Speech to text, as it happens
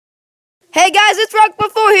Hey guys, it's Rock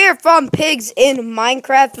Before here from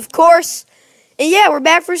Pigsinminecraft, of course. And yeah, we're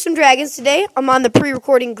back for some dragons today. I'm on the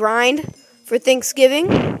pre-recording grind for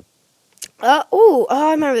Thanksgiving. I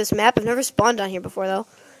remember this map. I've never spawned on here before though.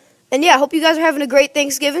 And yeah, I hope you guys are having a great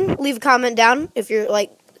Thanksgiving. Leave a comment down if you're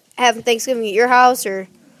like having Thanksgiving at your house or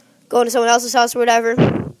going to someone else's house or whatever.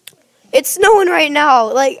 It's snowing right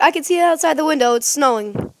now. Like I can see it outside the window. It's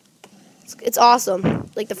snowing. It's awesome.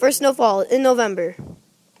 Like the first snowfall in November.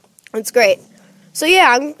 It's great. So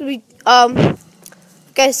yeah, I'm gonna be like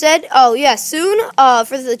I said, soon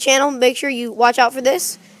for the channel, make sure you watch out for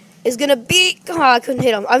this. Is gonna be I couldn't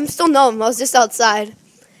hit him. I'm still numb. I was just outside.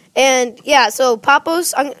 And yeah, so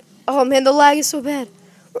Papos, oh man, the lag is so bad.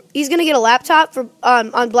 He's gonna get a laptop for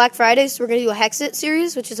on Black Friday, so we're gonna do a Hexit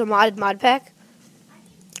series, which is a modded mod pack.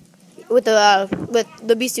 With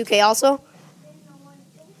the Beast 2K also.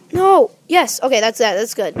 No, yes, okay, that's that.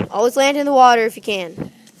 That's good. Always land in the water if you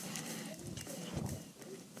can.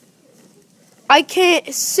 I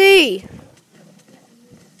can't see.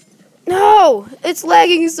 No, it's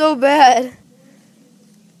lagging so bad.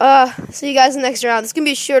 See you guys in the next round. This is going to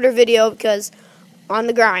be a shorter video because on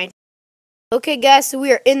the grind. Okay, guys, so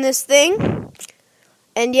we are in this thing.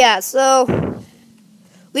 And yeah, so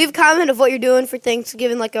leave a comment of what you're doing for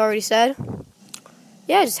Thanksgiving like I already said.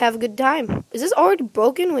 Yeah, just have a good time. Is this already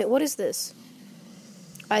broken? Wait, what is this?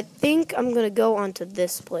 I think I'm going to go onto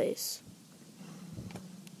this place.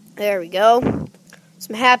 There we go.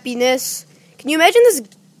 Some happiness. Can you imagine this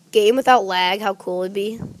game without lag? How cool it'd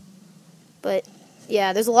be. But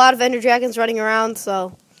yeah, there's a lot of ender dragons running around,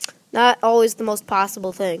 so not always the most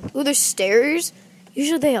possible thing. Ooh, there's stairs.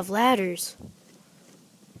 Usually they have ladders.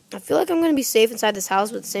 I feel like I'm going to be safe inside this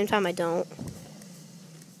house, but at the same time I don't.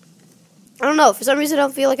 I don't know. For some reason I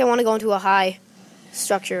don't feel like I want to go into a high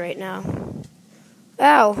structure right now.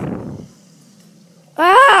 Ow.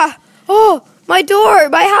 Ah! Oh! My door!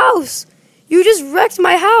 My house! You just wrecked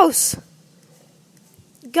my house!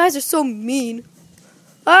 You guys are so mean.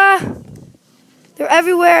 Ah! They're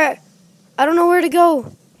everywhere! I don't know where to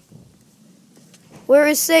go. Where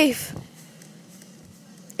is safe?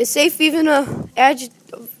 Is safe even a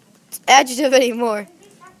adjective anymore?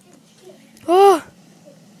 Oh!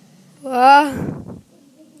 Ah!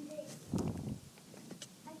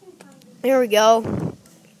 There we go.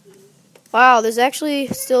 Wow, there's actually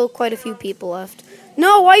still quite a few people left.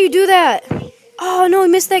 No, why you do that? Oh, no, I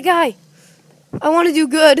missed that guy. I want to do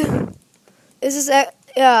good. This is,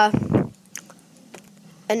 and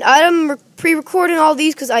I'm pre-recording all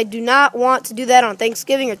these because I do not want to do that on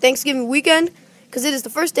Thanksgiving or Thanksgiving weekend because it is the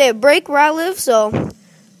first day of break where I live, so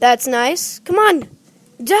that's nice. Come on,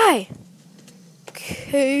 die.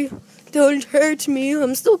 Okay, don't hurt me.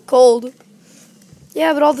 I'm still cold.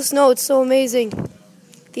 Yeah, but all the snow, it's so amazing.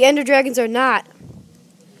 The ender dragons are not.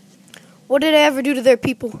 What did I ever do to their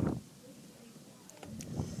people?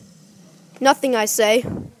 Nothing, I say.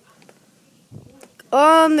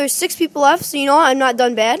 There's 6 people left, so you know what? I'm not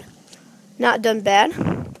done bad. Not done bad.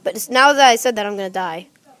 But it's now that I said that, I'm going to die.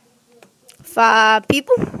 5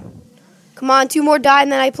 people. Come on, 2 more die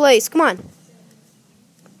and then I place. Come on.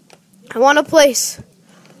 I want to place.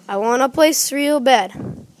 I want to place real bad.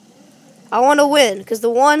 I want to win, because the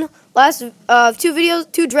one last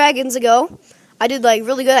 2 dragons ago, I did like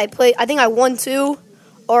really good. I think I won 2,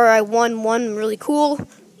 or I won 1 really cool,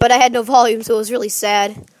 but I had no volume, so it was really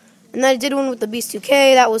sad. And then I did one with the Beast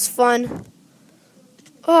 2K. That was fun.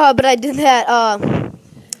 Oh, but I did that.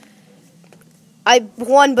 I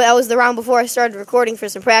won, but I was the round before I started recording for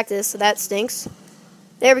some practice, so that stinks.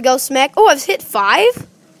 There we go, smack. Oh, I've hit 5.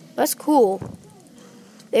 That's cool.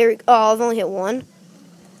 There. Oh, I've only hit 1.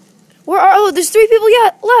 There's 3 people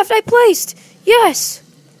left. I placed. Yes.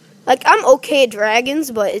 Like, I'm okay at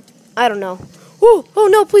dragons, but I don't know. Oh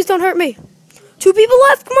no, please don't hurt me. 2 people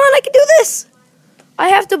left. Come on, I can do this. I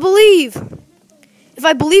have to believe. If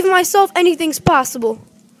I believe in myself, anything's possible.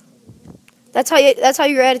 That's how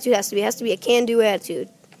your attitude has to be. It has to be a can-do attitude.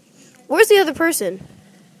 Where's the other person?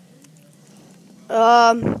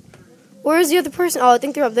 Where's the other person? Oh, I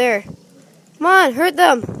think they're up there. Come on, hurt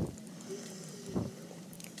them.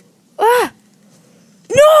 Ah!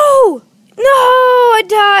 No! No! I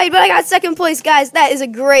died, but I got 2nd place, guys. That is a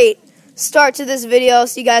great start to this video.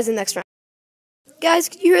 See you guys in the next round. Guys,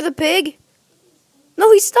 can you hear the pig?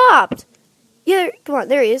 No, he stopped. Yeah, come on,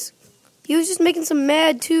 there he is. He was just making some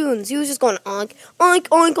mad tunes. He was just going oink, oink,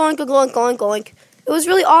 oink, oink, oink, oink, oink. It was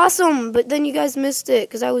really awesome, but then you guys missed it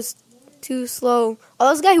because I was too slow. Oh,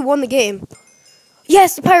 that was the guy who won the game.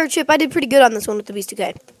 Yes, the pirate ship. I did pretty good on this one with the Beast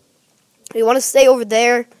 2K. You want to stay over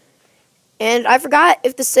there. And I forgot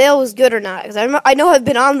if the sale was good or not, because I know I've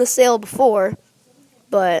been on the sale before,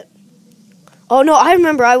 but Oh no, I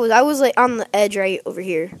remember I was like on the edge right over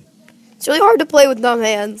here. It's really hard to play with numb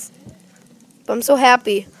hands. But I'm so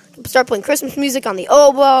happy. Start playing Christmas music on the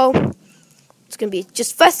oboe. It's gonna be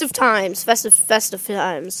just festive times. Festive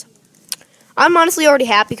times. I'm honestly already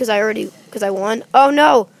happy because I won. Oh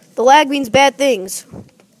no, the lag means bad things.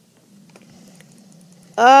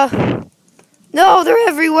 No, they're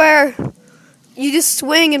everywhere. You just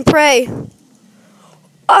swing and pray.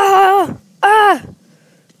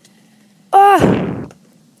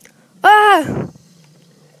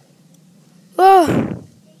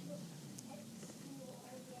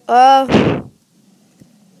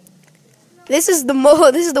 This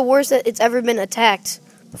is the worst that it's ever been attacked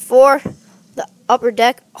before. The upper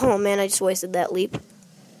deck. Oh man, I just wasted that leap.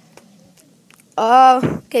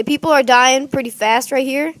 Okay, people are dying pretty fast right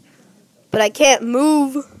here, but I can't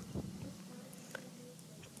move.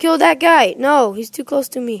 Kill that guy. No, he's too close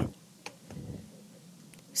to me.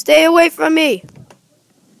 Stay away from me.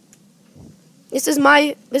 This is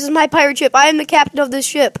my pirate ship. I am the captain of this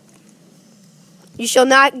ship. You shall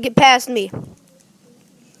not get past me.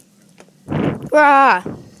 Rah!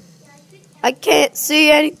 I can't see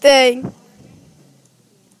anything.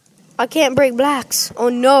 I can't break blacks. Oh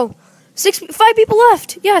no. 5 people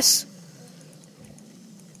left. Yes.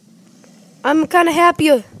 I'm kind of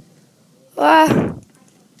happier.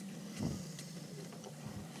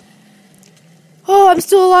 Oh, I'm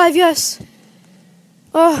still alive. Yes.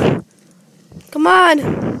 Oh, come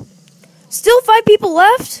on. Still 5 people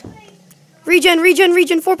left.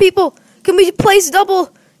 Regen. 4 people. Can we place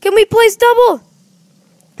double?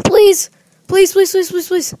 Please.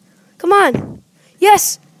 Come on.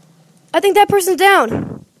 Yes. I think that person's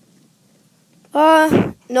down.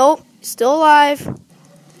 Nope. Still alive.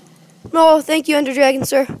 No, thank you, Ender Dragon,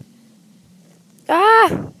 sir.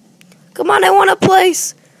 Come on, I want a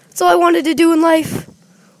place. That's all I wanted to do in life.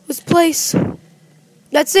 Was place.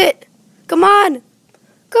 That's it. Come on.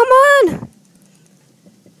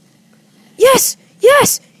 Yes,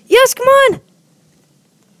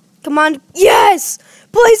 come on. Yes!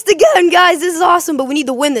 Placed again, guys. This is awesome, but we need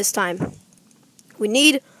the win this time. We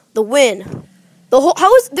need the win.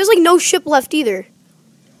 There's like no ship left either.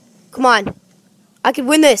 Come on. I can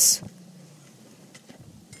win this.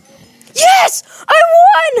 Yes! I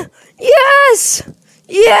won! Yes!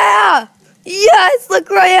 Yeah! Yes! Look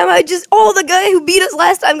where I am. The guy who beat us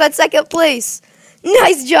last time got 2nd place.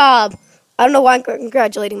 Nice job. I don't know why I'm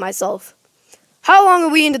congratulating myself. How long are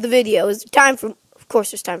we into the video? Is it time for... Of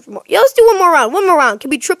course there's time for more. Yeah, let's do one more round. Can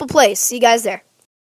be triple place. See you guys there.